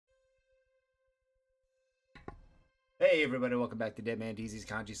Hey everybody, welcome back to Dead Man DZ's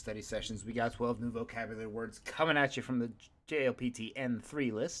Kanji Study Sessions. We got 12 new vocabulary words coming at you from the JLPT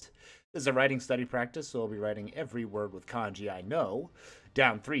N3 list. This is a writing study practice, so I'll be writing every word with kanji I know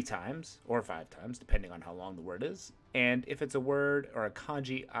down 3 times or 5 times, depending on how long the word is. And if it's a word or a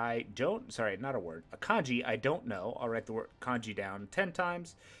kanji I don't, sorry, not a word, a kanji I don't know, I'll write the word kanji down 10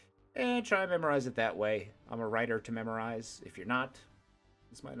 times and try and memorize it that way. I'm a writer to memorize. If you're not,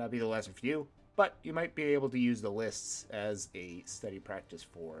 this might not be the lesson for you. But you might be able to use the lists as a study practice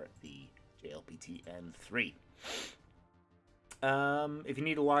for the JLPT N3. If you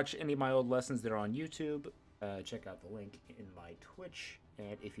need to watch any of my old lessons, they're on YouTube. Check out the link in my Twitch.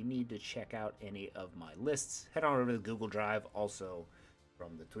 And if you need to check out any of my lists, head on over to the Google Drive, also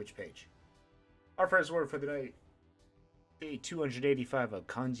from the Twitch page. Our first word for the night, day 285 of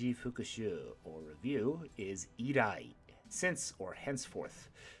Kanji Fukushu, or review, is irai, since or henceforth.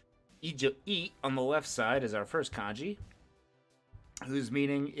 I on the left side is our first kanji, whose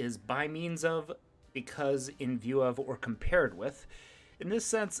meaning is by means of, because, in view of, or compared with. In this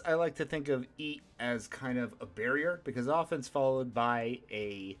sense, I like to think of I as kind of a barrier, because often it's followed by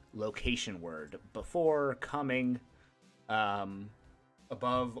a location word before, coming,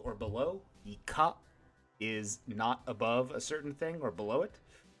 above or below. Ika is not above a certain thing or below it.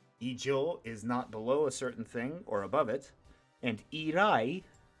 Ijo is not below a certain thing or above it. And irai,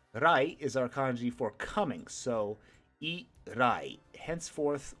 rai is our kanji for coming, so irai,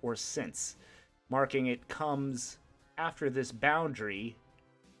 henceforth or since, marking it comes after this boundary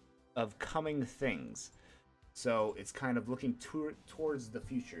of coming things. So it's kind of looking towards the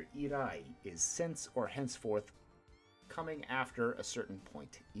future. Irai is since or henceforth, coming after a certain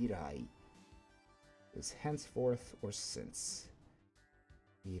point. Irai is henceforth or since.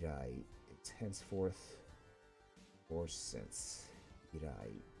 Irai is henceforth or since.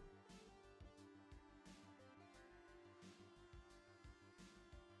 Irai.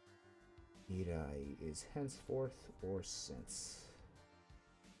 Irai is henceforth or since.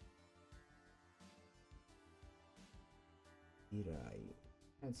 Irai,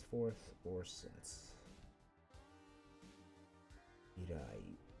 henceforth or since. Irai.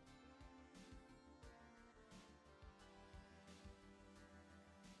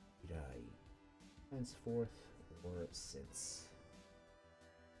 Irai, henceforth or since.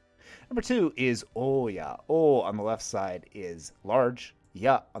 Number 2 is oya. O on the left side is large.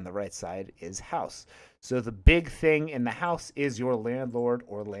 Ya on the right side is house. So the big thing in the house is your landlord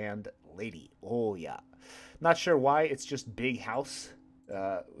or landlady. Oh yeah. Not sure why it's just big house.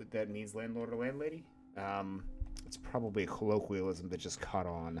 That means landlord or landlady. It's probably a colloquialism that just caught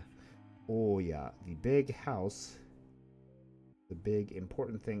on. Oh yeah. The big house. The big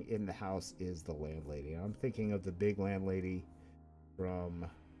important thing in the house is the landlady. I'm thinking of the big landlady from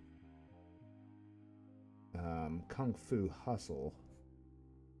Kung Fu Hustle.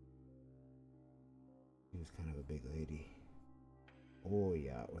 She was kind of a big lady. Oh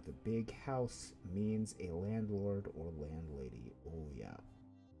yeah, or the big house means a landlord or landlady. Oh yeah.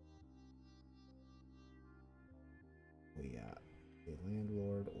 Oh yeah, a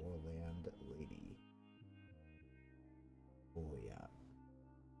landlord or landlady. Oh yeah.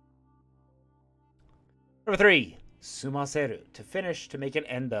 Number 3, sumaseru, to finish, to make an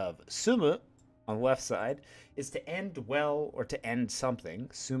end of. Sumu on the left side is to end well or to end something.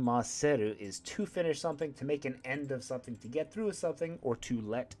 Sumaseru is to finish something, to make an end of something, to get through something, or to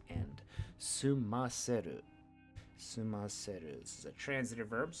let end. Sumaseru. Sumaseru. This is a transitive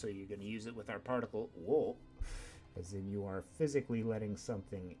verb, so you're going to use it with our particle wo, as in you are physically letting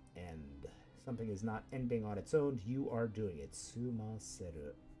something end. Something is not ending on its own, you are doing it.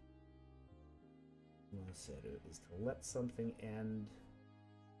 Sumaseru. Sumaseru is to let something end,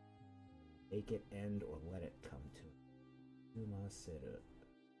 make it end, or let it come to. Sumaseru.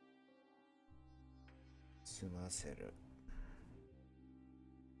 Sumaseru.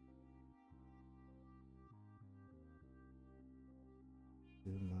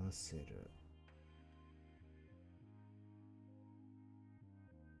 Sumaseru.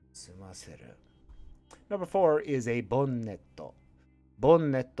 Sumaseru. Number 4 is a bonnetto.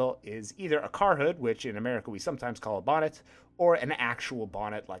 Bonnetto is either a car hood, which in America we sometimes call a bonnet, or an actual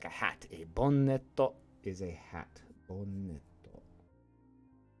bonnet like a hat. A bonnetto is a hat. Bonnetto.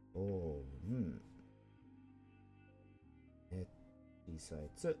 Oh, Et, 小さい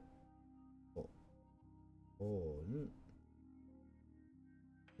つ。お、おん。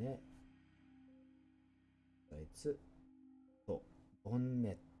ね。小さいつ。と。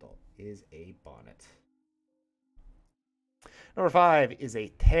Bonnetto is a bonnet. Number 5 is a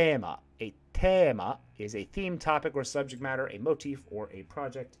tema. A tema is a theme, topic, or subject matter, a motif, or a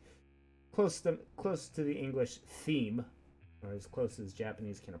project. close to the English theme, or as close as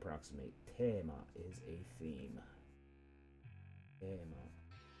Japanese can approximate. Tema is a theme. Tema,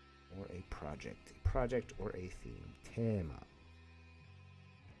 or a project or a theme. Tema.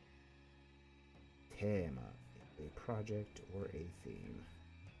 Tema, a project or a theme.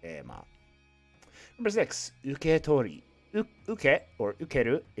 Tema. Number 6, uketori. Uke, or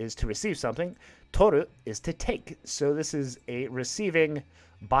ukeru, is to receive something. Toru is to take. So this is a receiving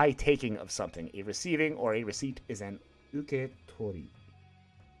by taking of something. A receiving or a receipt is an uketori.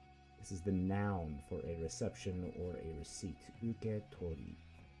 This is the noun for a reception or a receipt. Uketori.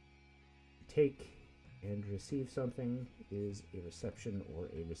 Take and receive something is a reception or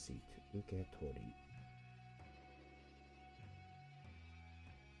a receipt. Uketori.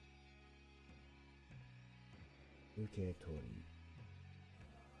 Uketori.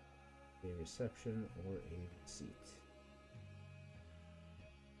 A reception or a receipt.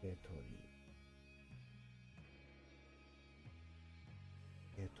 Uketori.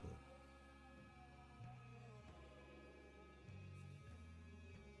 Uketori.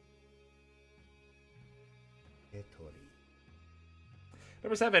 Uketori.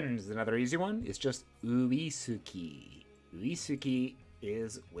 Number 7 is another easy one. It's just uisuki. Uisuki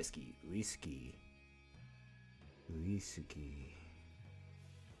is whiskey. Whiskey. Uisuki.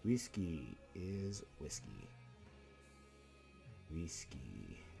 Whiskey is whiskey.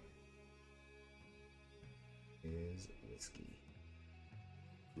 Whiskey is whiskey.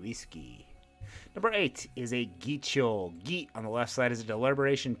 Whiskey. Number 8 is a gicho. Gi on the left side is a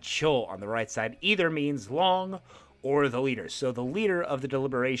deliberation. Cho on the right side either means long or the leader. So the leader of the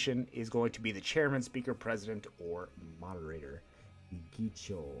deliberation is going to be the chairman, speaker, president, or moderator.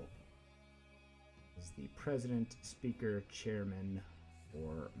 Gicho is the president, speaker, chairman,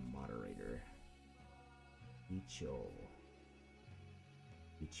 or moderator. Gicho.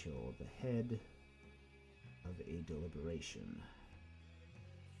 Gicho, the head of a deliberation.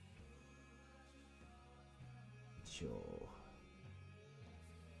 Gicho.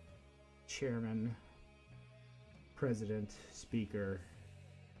 Chairman, president, speaker,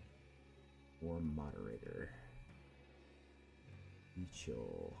 or moderator.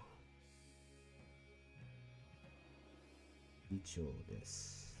 Gicho. Gicho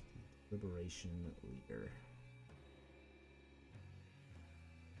desu. Liberation leader.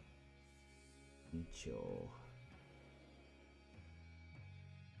 Gicho.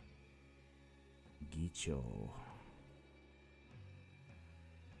 Gicho.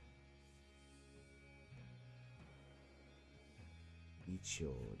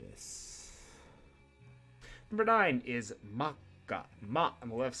 Gicho desu. Number 9 is makka. Ma on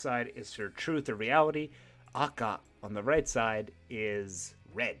the left side is for truth or reality. Akka on the right side is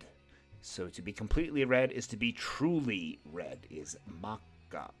red. So to be completely red is to be truly red, is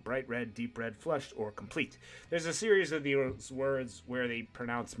makka. Bright red, deep red, flushed, or complete. There's a series of these words where they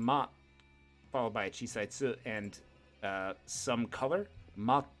pronounce ma, followed by a chisaitsu, and some color.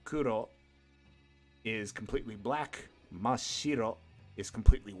 Makuro is completely black. Mashiro is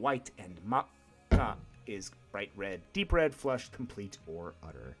completely white. And makka is bright red, deep red, flushed, complete, or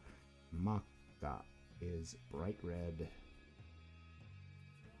utter. Makka is bright red,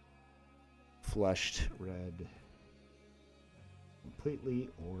 flushed red, completely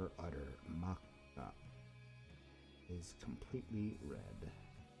or utter. Makka is completely red.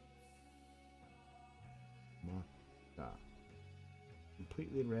 Makka.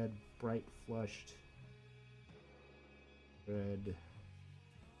 Completely red, bright, flushed, red.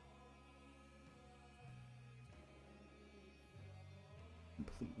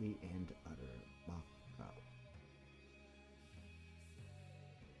 Completely and utter. Makka.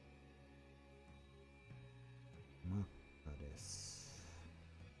 Makka desu.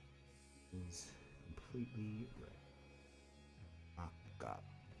 Is completely red. Makka.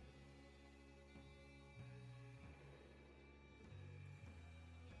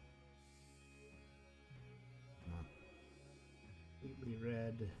 Completely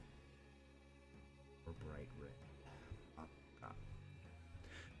red or bright red. Makka.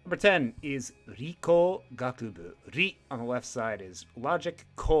 Number 10 is Riko Gakubu. Ri on the left side is logic.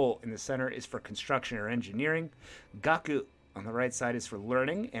 Ko in the center is for construction or engineering. Gaku on the right side is for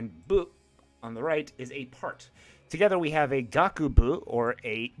learning. And Bu on the right is a part. Together we have a Gakubu, or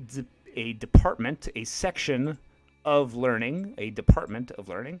a department, a section of learning, a department of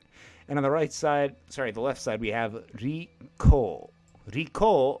learning. And on the right side, sorry, the left side, we have Riko.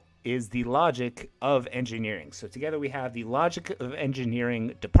 Riko is the logic of engineering. So together we have the logic of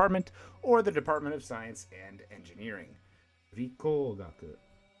engineering department, or the Department of Science and Engineering. Riko Gaku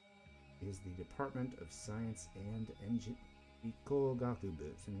is the Department of Science and Engineering.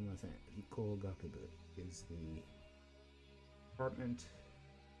 Hikogakubu, sumimasen. Hikogakubu is the Department of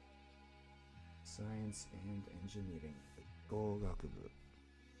Science and Engineering. Hikogakubu.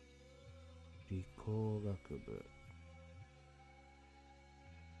 Hikogakubu.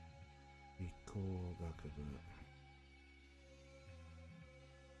 Hikogakubu.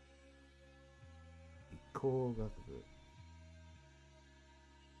 Hikogakubu.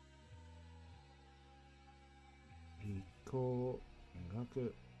 Hikogaku.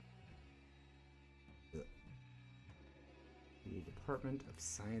 The Department of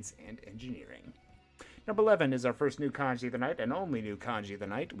Science and Engineering. Number 11 is our first new kanji of the night and only new kanji of the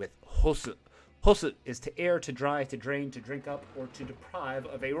night with hosu. Hosu is to air, to dry, to drain, to drink up, or to deprive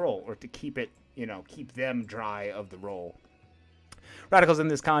of a roll, or to keep it, keep them dry of the roll. Radicals in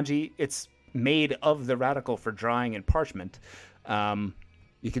this kanji, it's made of the radical for drying and parchment.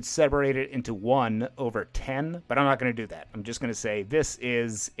 You could separate it into 1 over 10, but I'm not going to do that. I'm just going to say this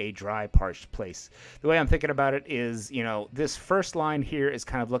is a dry, parched place. The way I'm thinking about it is, this first line here is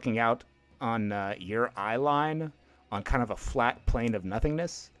kind of looking out on your eye line on kind of a flat plane of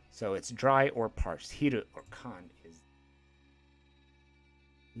nothingness. So it's dry or parched. Hiru or kan is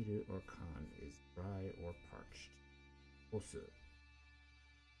dry or parched. Also,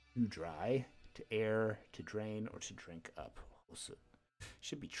 to dry, to air, to drain, or to drink up. Also,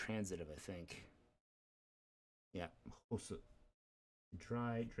 should be transitive, I think. Yeah, also,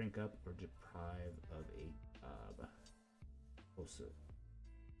 dry, drink up, or deprive of a job. Also.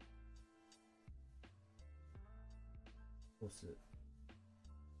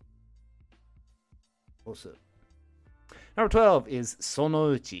 Number 12 is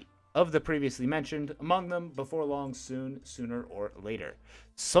sonouchi, of the previously mentioned, among them, before long, soon, sooner, or later.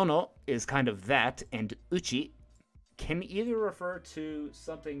 Sono is kind of that, and uchi can either refer to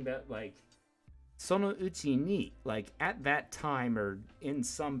something that, like, sonouchi ni, like, at that time or in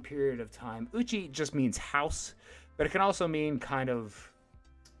some period of time. Uchi just means house, but it can also mean kind of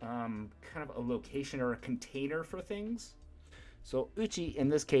a location or a container for things. So uchi in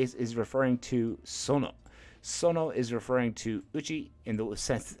this case is referring to sono. Sono is referring to uchi in the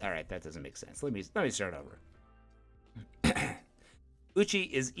sense. All right, that doesn't make sense. Let me start over. Uchi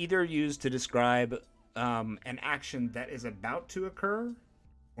is either used to describe an action that is about to occur,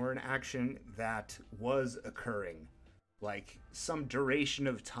 or an action that was occurring, like some duration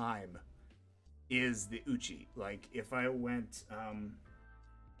of time is the uchi. Like if I went,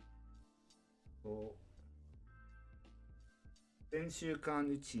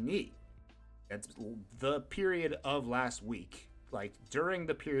 Senshukan uchi ni, that's the period of last week. Like during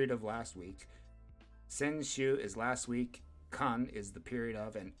the period of last week, senshu is last week, kan is the period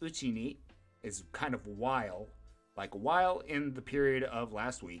of, and uchi ni is kind of while, like while in the period of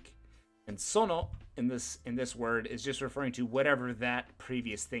last week. And sono in this word is just referring to whatever that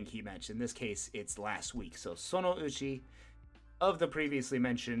previous thing he mentioned. In this case, it's last week. So sono uchi, of the previously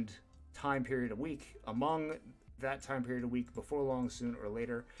mentioned time period of week, among that time period of week, before long, soon, or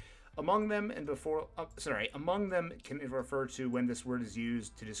later. Among them and before, among them can refer to when this word is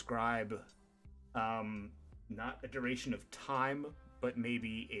used to describe not a duration of time, but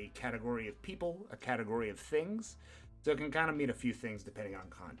maybe a category of people, a category of things. So it can kind of mean a few things depending on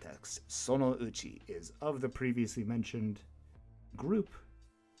context. Sono uchi is of the previously mentioned group,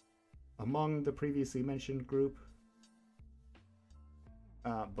 among the previously mentioned group,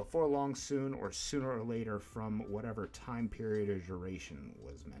 before long, soon, or sooner or later from whatever time period or duration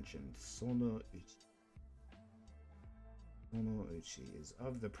was mentioned. Sono uchi. Sono uchi is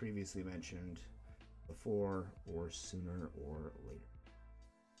of the previously mentioned, before or sooner or later.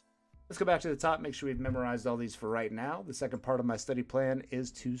 Let's go back to the top, make sure we've memorized all these for right now. The second part of my study plan is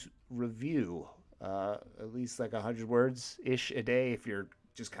to review at least like 100 words-ish a day if you're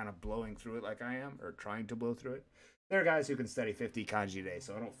just kind of blowing through it like I am, or trying to blow through it. There are guys who can study 50 kanji a day,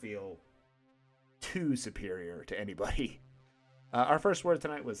 so I don't feel too superior to anybody. Our first word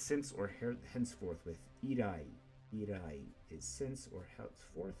tonight was since or henceforth with irai. Irai is since or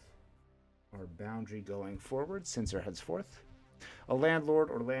henceforth. Our boundary going forward, since or henceforth. A landlord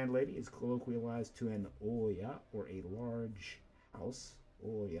or landlady is colloquialized to an oya, or a large house.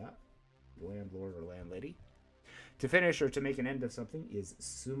 Oya, landlord or landlady. To finish or to make an end of something is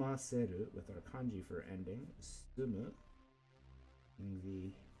sumaseru, with our kanji for ending, sumu,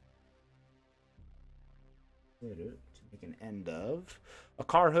 the seru, to make an end of. A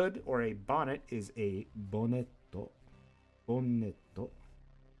car hood or a bonnet is a bonetto. Bonetto.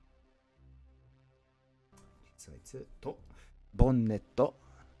 Bonetto.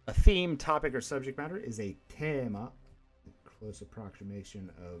 A theme, topic, or subject matter is a tema, a close approximation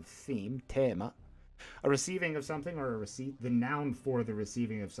of theme, tema. A receiving of something or a receipt. The noun for the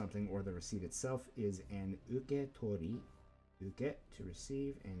receiving of something or the receipt itself is an uketori. Uke, to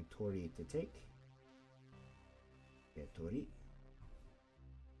receive, and tori, to take. Uketori.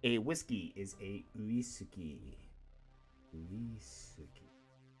 A whiskey is a uisuki. Uisuki.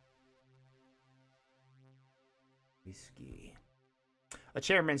 Whiskey. A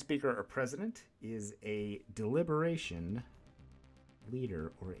chairman, speaker, or president is a deliberation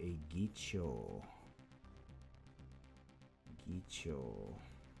leader or a gicho. Gicho.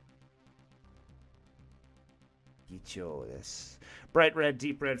 Gicho this. Bright red,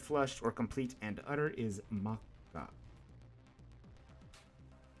 deep red, flushed, or complete and utter is makka.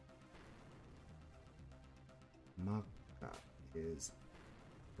 Makka is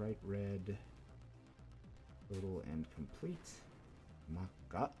bright red, total and complete.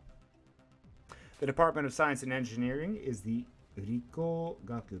 Makka. The Department of Science and Engineering is the Riko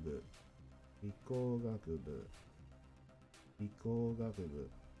Gakubu. Riko Gakubu. Riko Gakubu.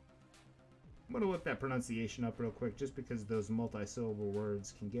 I'm going to look that pronunciation up real quick just because those multi-syllable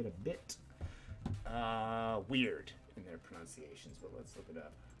words can get a bit weird in their pronunciations, but let's look it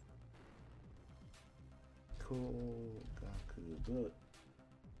up. Kogakubu.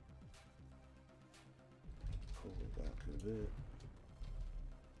 Kogakubu.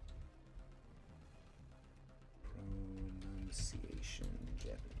 Pronunciation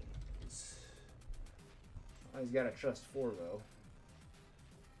Japanese. Always gotta trust Forvo.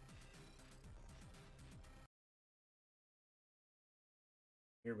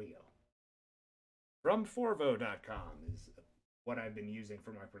 Here we go. From Forvo.com is what I've been using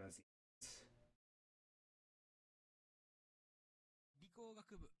for my pronunciations.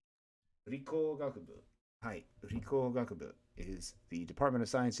 Riko Gakubu. Hi, Riko Gakubu is the Department of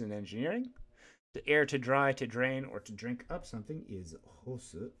Science and Engineering. To air, to dry, to drain, or to drink up something is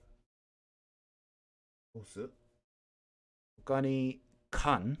hosu. Hosu. Okani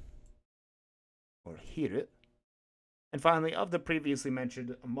kan, or hiru. And finally, of the previously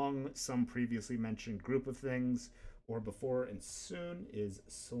mentioned, among some previously mentioned group of things, or before and soon, is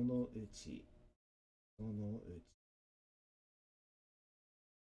sono uchi. Sono uchi.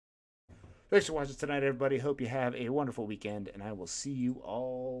 Thanks for watching tonight, everybody. Hope you have a wonderful weekend, and I will see you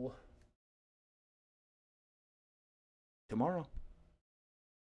all tomorrow.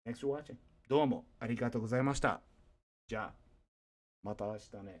 Thanks for watching. どうもありがとうございました。じゃあ、また明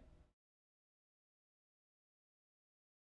日ね。